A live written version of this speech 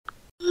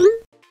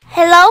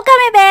Hello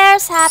gummy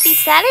bears! Happy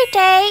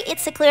Saturday!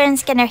 It's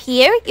𝓖𝓾𝓶𝓂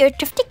here, your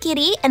thrifty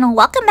kitty, and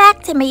welcome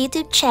back to my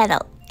YouTube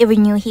channel. If you're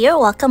new here,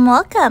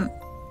 welcome!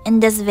 In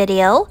this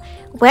video,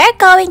 we're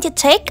going to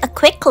take a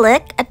quick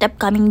look at the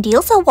upcoming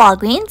deals at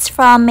Walgreens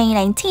from May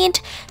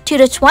 19th to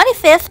the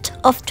 25th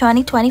of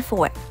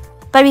 2024.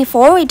 But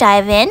before we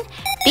dive in,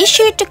 be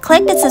sure to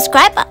click the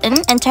subscribe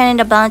button and turn on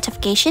the bell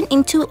notification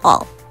into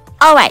all.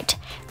 Alright,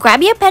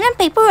 grab your pen and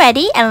paper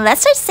ready and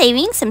let's start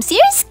saving some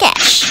serious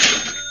cash!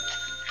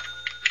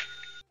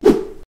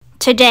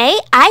 Today,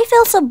 I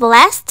feel so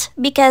blessed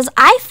because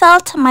I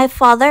felt my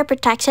father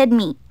protected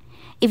me.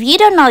 If you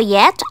don't know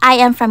yet, I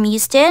am from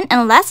Houston,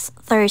 and last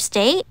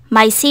Thursday,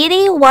 my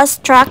city was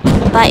struck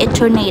by a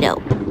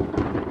tornado.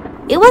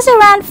 It was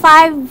around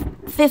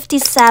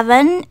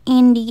 5:57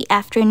 in the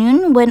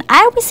afternoon when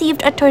I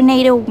received a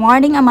tornado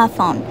warning on my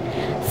phone,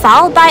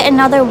 followed by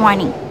another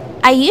warning.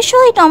 I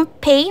usually don't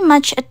pay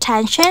much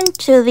attention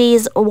to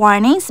these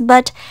warnings,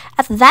 but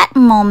at that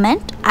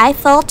moment, I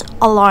felt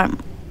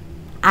alarmed.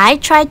 I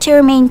tried to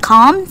remain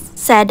calm,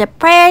 said a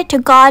prayer to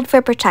God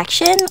for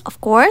protection,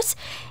 of course,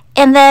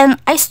 and then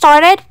I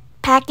started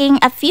packing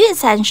a few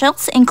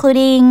essentials,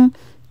 including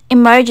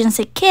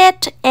emergency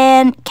kit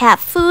and cat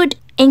food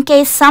in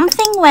case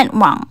something went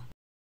wrong.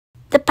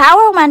 The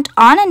power went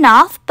on and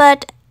off,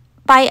 but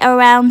by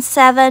around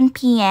 7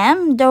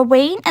 p.m., the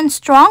rain and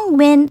strong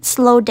wind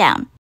slowed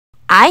down.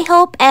 I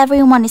hope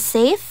everyone is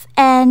safe,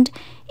 and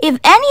if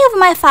any of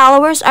my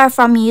followers are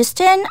from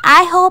Houston,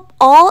 I hope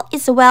all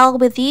is well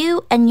with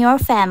you and your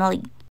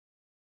family.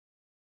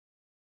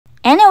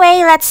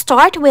 Anyway, let's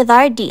start with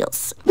our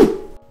deals.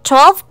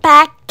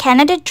 12-pack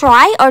Canada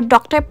Dry or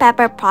Dr.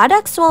 Pepper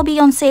products will be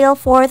on sale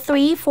for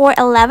 $3 for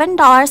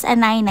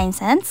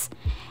 $11.99.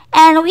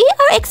 And we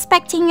are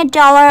expecting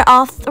 $1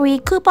 off 3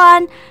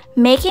 coupon,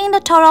 making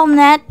the total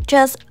net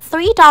just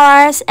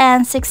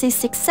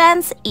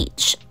 $3.66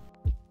 each.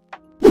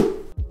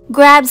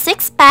 Grab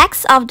 6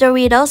 packs of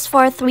Doritos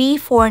for $3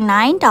 for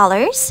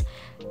 $9.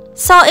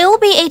 So it will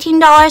be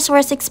 $18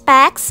 for 6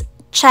 packs.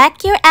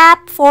 Check your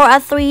app for a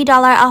 $3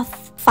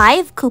 off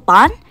 5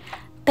 coupon.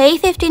 Pay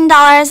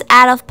 $15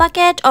 out of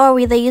pocket or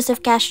with the use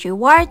of cash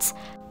rewards,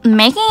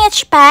 making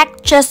each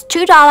pack just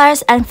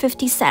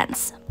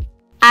 $2.50.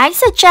 I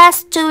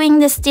suggest doing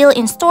this deal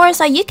in store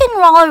so you can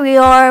roll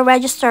your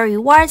register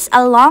rewards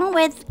along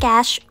with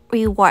cash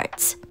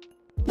rewards.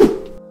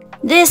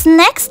 This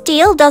next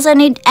deal doesn't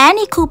need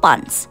any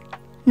coupons.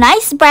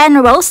 Nice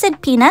brand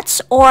roasted peanuts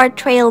or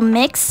trail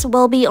mix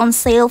will be on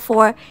sale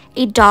for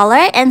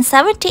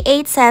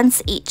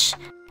 $1.78 each.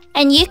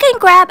 And you can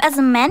grab as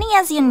many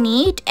as you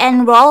need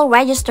and roll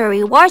register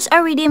rewards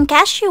or redeem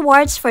cash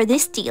rewards for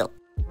this deal.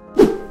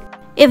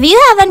 If you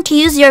haven't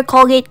used your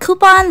Colgate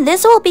coupon,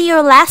 this will be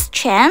your last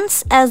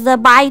chance as the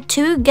buy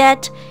 2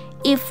 get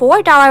a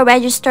 $4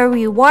 register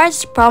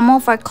rewards promo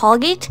for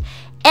Colgate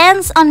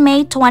ends on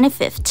May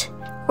 25th.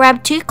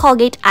 Grab 2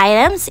 Colgate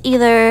items,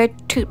 either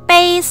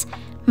toothpaste,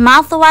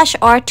 mouthwash,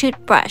 or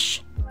toothbrush.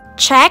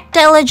 Check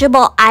the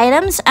eligible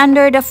items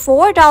under the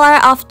 $4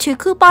 off 2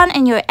 coupon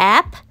in your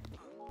app,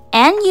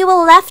 and you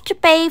will left to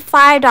pay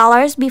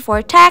 $5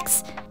 before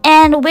tax,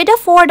 and with the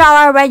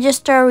 $4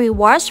 register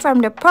rewards from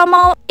the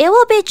promo, it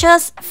will be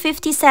just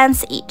 50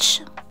 cents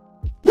each.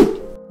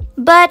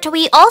 But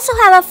we also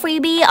have a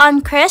freebie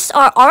on Crest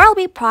or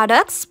Oral-B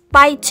products.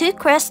 Buy 2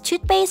 Crest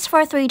toothpaste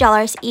for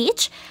 $3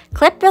 each.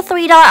 Clip your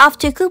 $3 off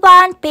 2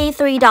 coupon, pay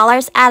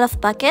 $3 out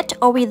of pocket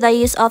or with the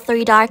use of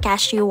 $3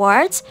 cash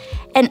rewards,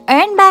 and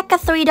earn back a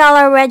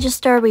 $3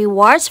 register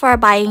rewards for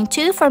buying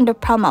 2 from the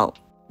promo.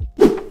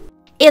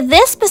 If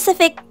this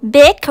specific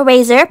big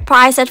razor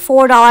priced at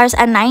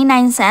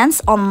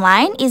 $4.99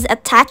 online is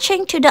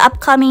attaching to the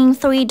upcoming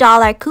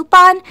 $3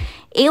 coupon,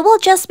 it will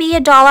just be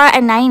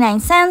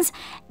 $1.99,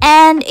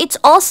 and it's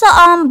also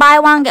on buy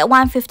one get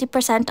one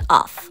 50%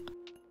 off.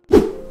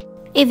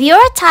 If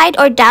you're a Tide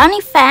or Downy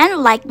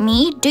fan like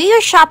me, do your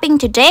shopping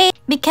today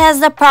because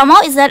the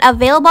promo is not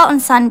available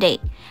on Sunday.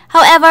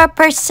 However,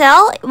 per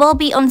sale will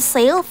be on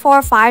sale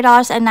for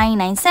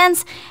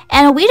 $5.99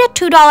 and with a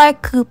 $2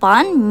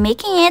 coupon,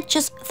 making it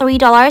just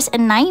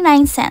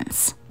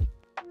 $3.99.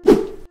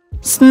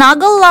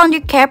 Snuggle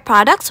laundry care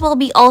products will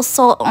be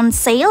also on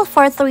sale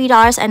for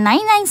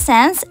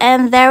 $3.99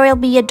 and there will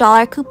be a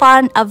 $1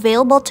 coupon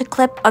available to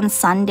clip on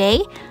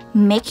Sunday,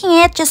 making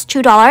it just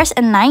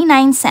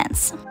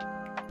 $2.99.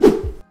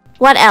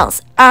 What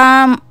else?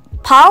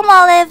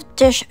 Palmolive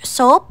dish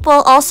soap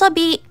will also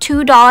be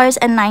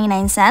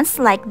 $2.99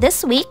 like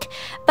this week,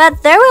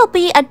 but there will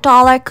be a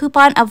 $1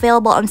 coupon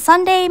available on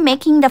Sunday,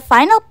 making the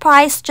final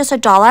price just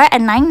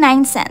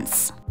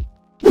 $1.99.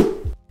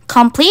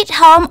 Complete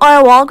Home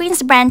or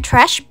Walgreens brand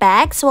trash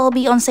bags will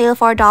be on sale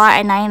for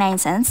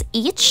 $1.99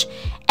 each,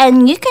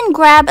 and you can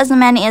grab as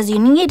many as you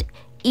need,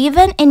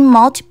 even in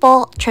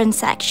multiple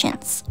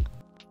transactions.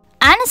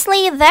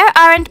 Honestly, there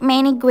aren't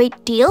many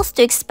great deals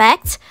to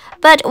expect,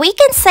 but we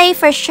can say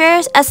for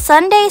sure a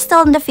Sunday is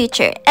still in the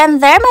future, and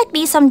there might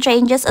be some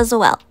changes as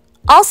well.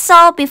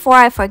 Also, before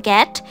I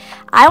forget,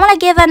 I want to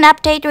give an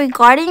update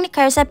regarding the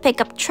cursor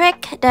pickup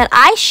trick that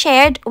I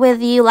shared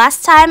with you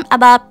last time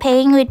about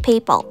paying with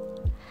PayPal.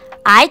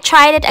 I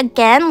tried it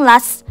again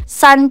last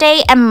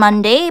Sunday and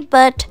Monday,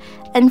 but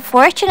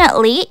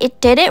unfortunately, it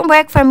didn't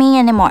work for me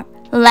anymore.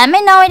 Let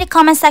me know in the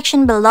comment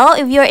section below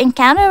if you're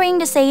encountering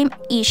the same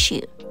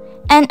issue.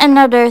 And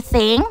another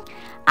thing,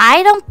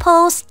 I don't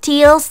post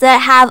deals that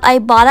have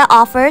Ibotta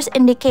offers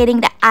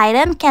indicating the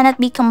item cannot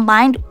be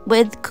combined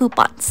with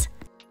coupons.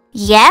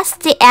 Yes,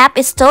 the app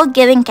is still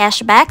giving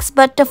cashbacks,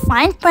 but the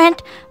fine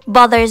print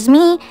bothers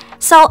me,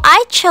 so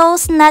I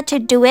chose not to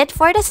do it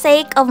for the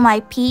sake of my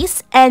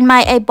peace and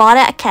my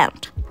Ibotta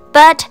account.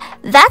 But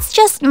that's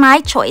just my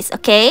choice,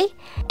 okay?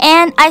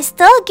 And I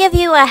still give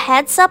you a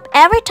heads up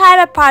every time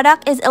a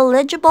product is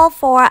eligible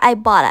for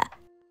Ibotta.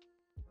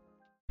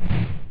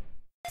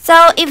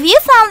 So if you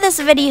found this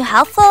video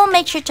helpful,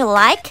 make sure to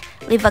like,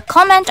 leave a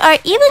comment, or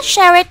even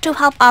share it to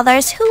help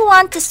others who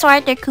want to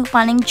start their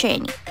couponing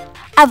journey.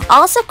 I've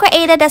also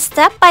created a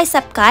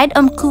step-by-step guide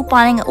on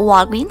couponing at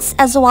Walgreens,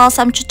 as well as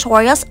some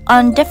tutorials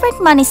on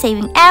different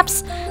money-saving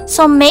apps,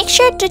 so make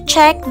sure to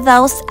check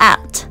those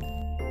out.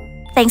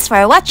 Thanks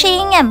for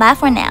watching, and bye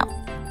for now.